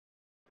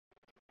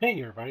Hey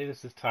everybody,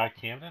 this is Ty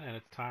Camden, and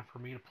it's time for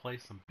me to play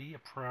some Be a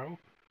Pro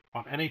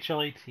on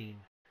NHL 18.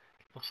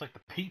 Looks like the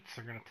Petes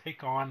are going to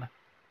take on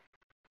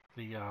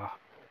the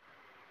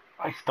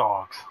Ice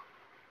Dogs.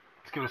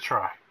 Let's give it a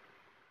try.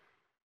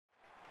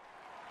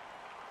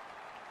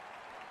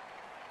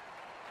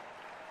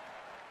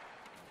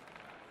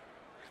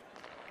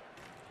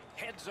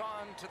 Heads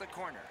on to the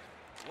corner.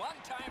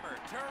 One-timer,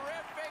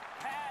 terrific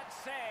pad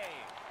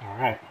save. All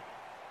right.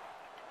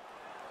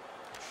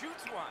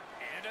 Shoots one,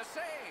 and a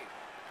save.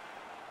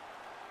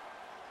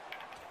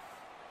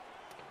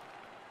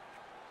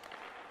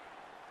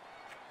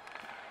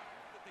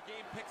 The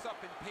game picks up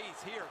in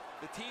pace here.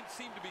 The teams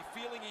seem to be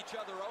feeling each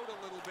other out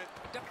a little bit.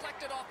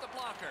 Deflected off the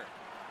blocker.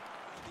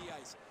 The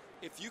ice.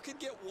 If you can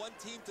get one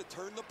team to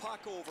turn the puck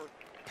over.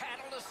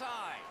 Paddled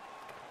aside.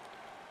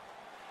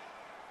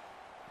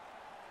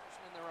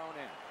 In their own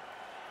end.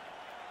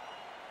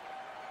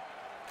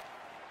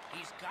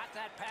 He's got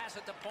that pass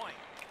at the point.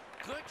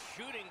 Good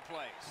shooting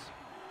place.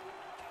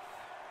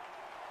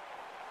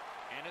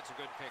 And it's a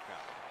good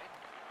pickup.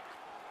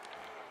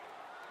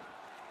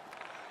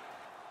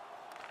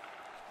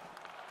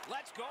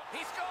 Let's go.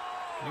 He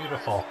scores!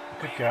 Beautiful.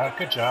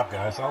 Good job,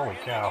 guys. Holy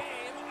cow.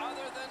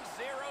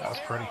 That was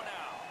pretty.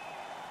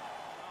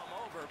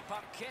 Over,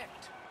 puck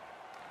kicked.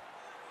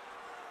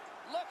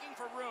 Looking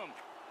for room.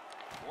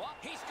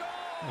 He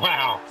scores!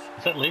 Wow.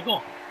 Is that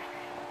legal?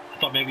 I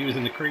thought maybe he was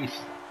in the crease.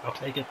 I'll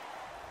take it.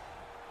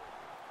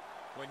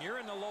 When you're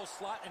in the low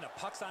slot and a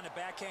puck's on the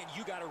backhand,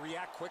 you got to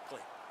react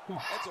quickly. And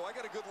so I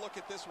got a good look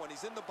at this one.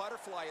 He's in the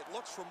butterfly. It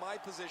looks from my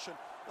position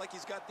like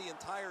he's got the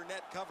entire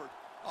net covered.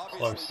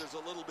 Obviously, Close. There's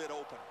a little bit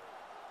open.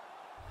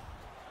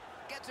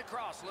 Gets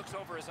across, looks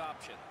over his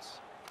options.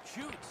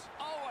 Shoots.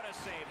 Oh, what a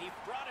save. He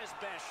brought his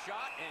best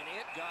shot, and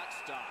it got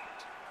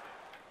stopped.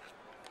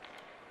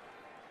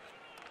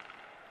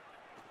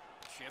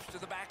 Shifts to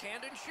the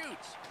backhand and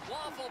shoots.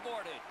 Waffle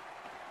boarded.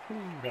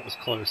 That was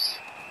close.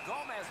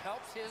 Gomez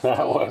helps his That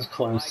team was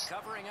close. by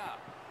covering up.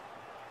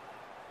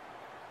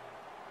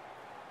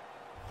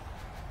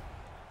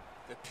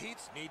 The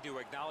Petes need to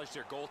acknowledge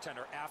their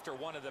goaltender after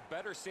one of the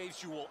better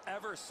saves you will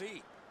ever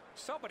see.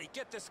 Somebody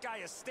get this guy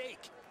a steak.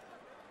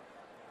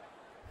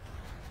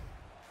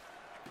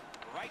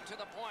 Right to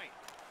the point.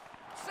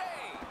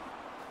 Save.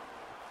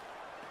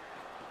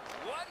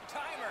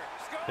 One-timer.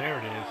 Score! There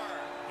it is.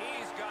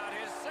 He's got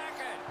his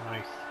second.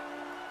 Nice.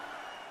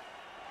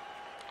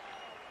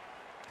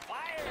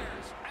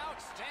 Fires.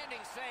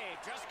 Outstanding save.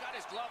 Just got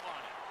his glove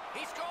on it.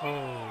 He scores.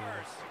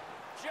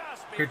 Oh.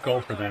 Just Good goal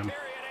before for the them.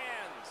 period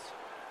ends.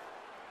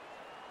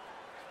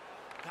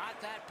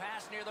 Got that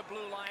pass near the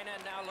blue line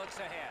and now looks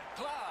ahead.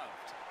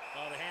 Gloved.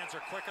 Oh, the hands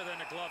are quicker than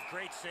the glove.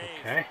 Great save.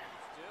 Okay.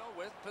 Still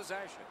with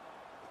possession.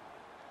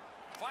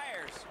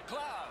 Fires.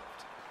 Gloved.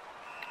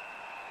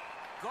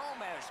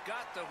 Gomez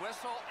got the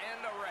whistle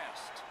and a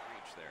rest.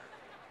 Reach there.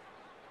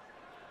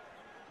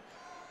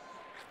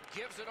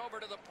 Gives it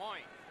over to the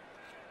point.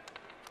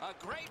 A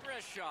great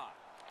wrist shot.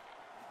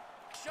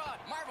 Shot.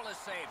 Marvelous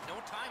save.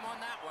 No time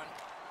on that one.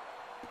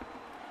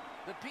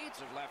 The Petes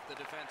have left the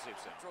defensive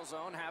central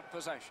zone, have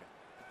possession.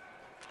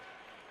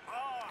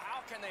 Oh,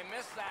 how can they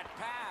miss that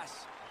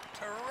pass?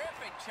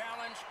 Terrific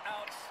challenge.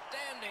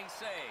 Outstanding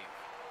save.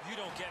 You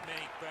don't get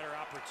many better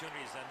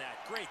opportunities than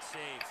that. Great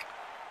save.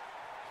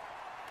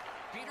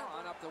 Peter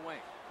on up the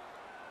wing.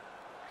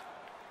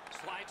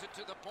 Slides it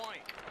to the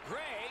point.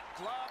 Great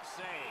glove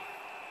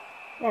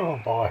save. Oh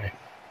boy.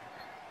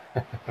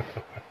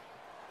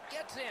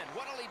 Gets in.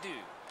 What'll he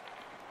do?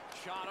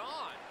 Shot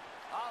on.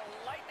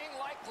 A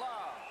lightning-like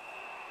glove.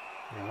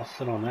 Yeah, I'll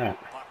sit on that.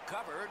 Puck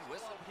covered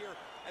with Here,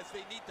 as they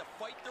need to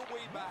fight their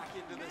way back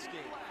into this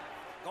game.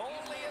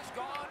 Goalie is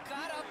gone.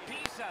 Got a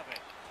piece of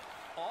it.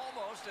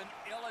 Almost an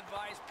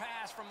ill-advised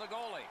pass from the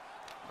goalie.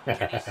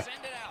 Can he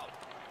send it out?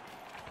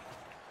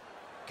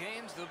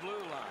 Gains the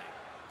blue line.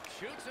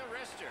 Shoots a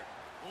wrister.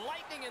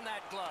 Lightning in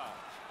that glove.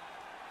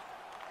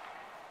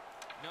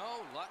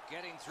 No luck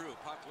getting through.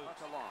 Puck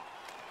loose along.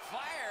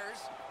 Fires.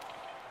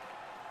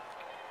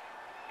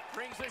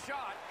 Brings the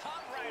shot.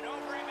 Hung right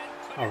over him and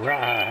couldn't All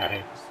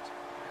right.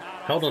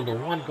 Not Held off on to the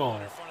one ground, goal.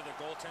 In front of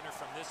the goaltender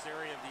from this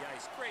area of the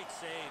ice. Great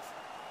save.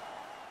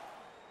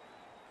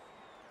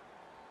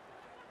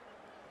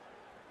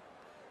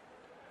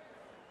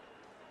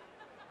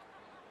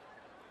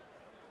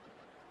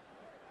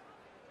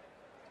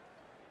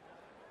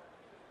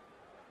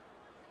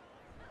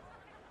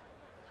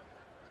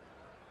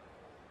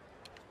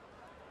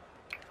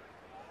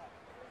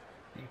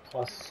 B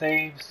plus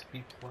saves,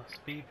 B plus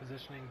B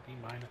positioning, B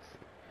minus.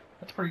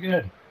 That's pretty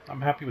good.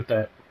 I'm happy with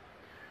that.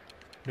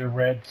 No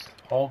reds,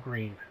 all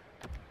green.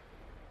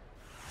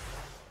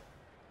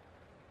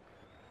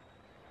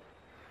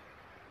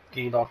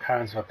 Gained all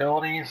kinds of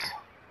abilities.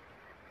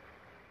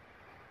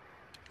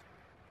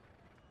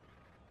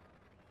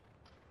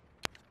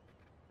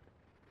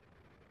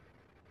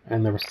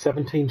 And there were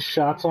 17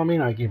 shots on me,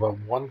 and I gave up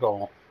one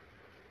goal.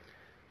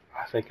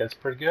 I think that's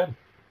pretty good.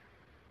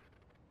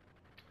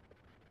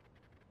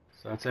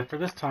 So that's it for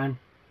this time.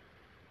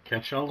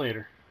 Catch y'all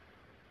later.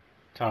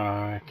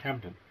 Ty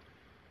Camden.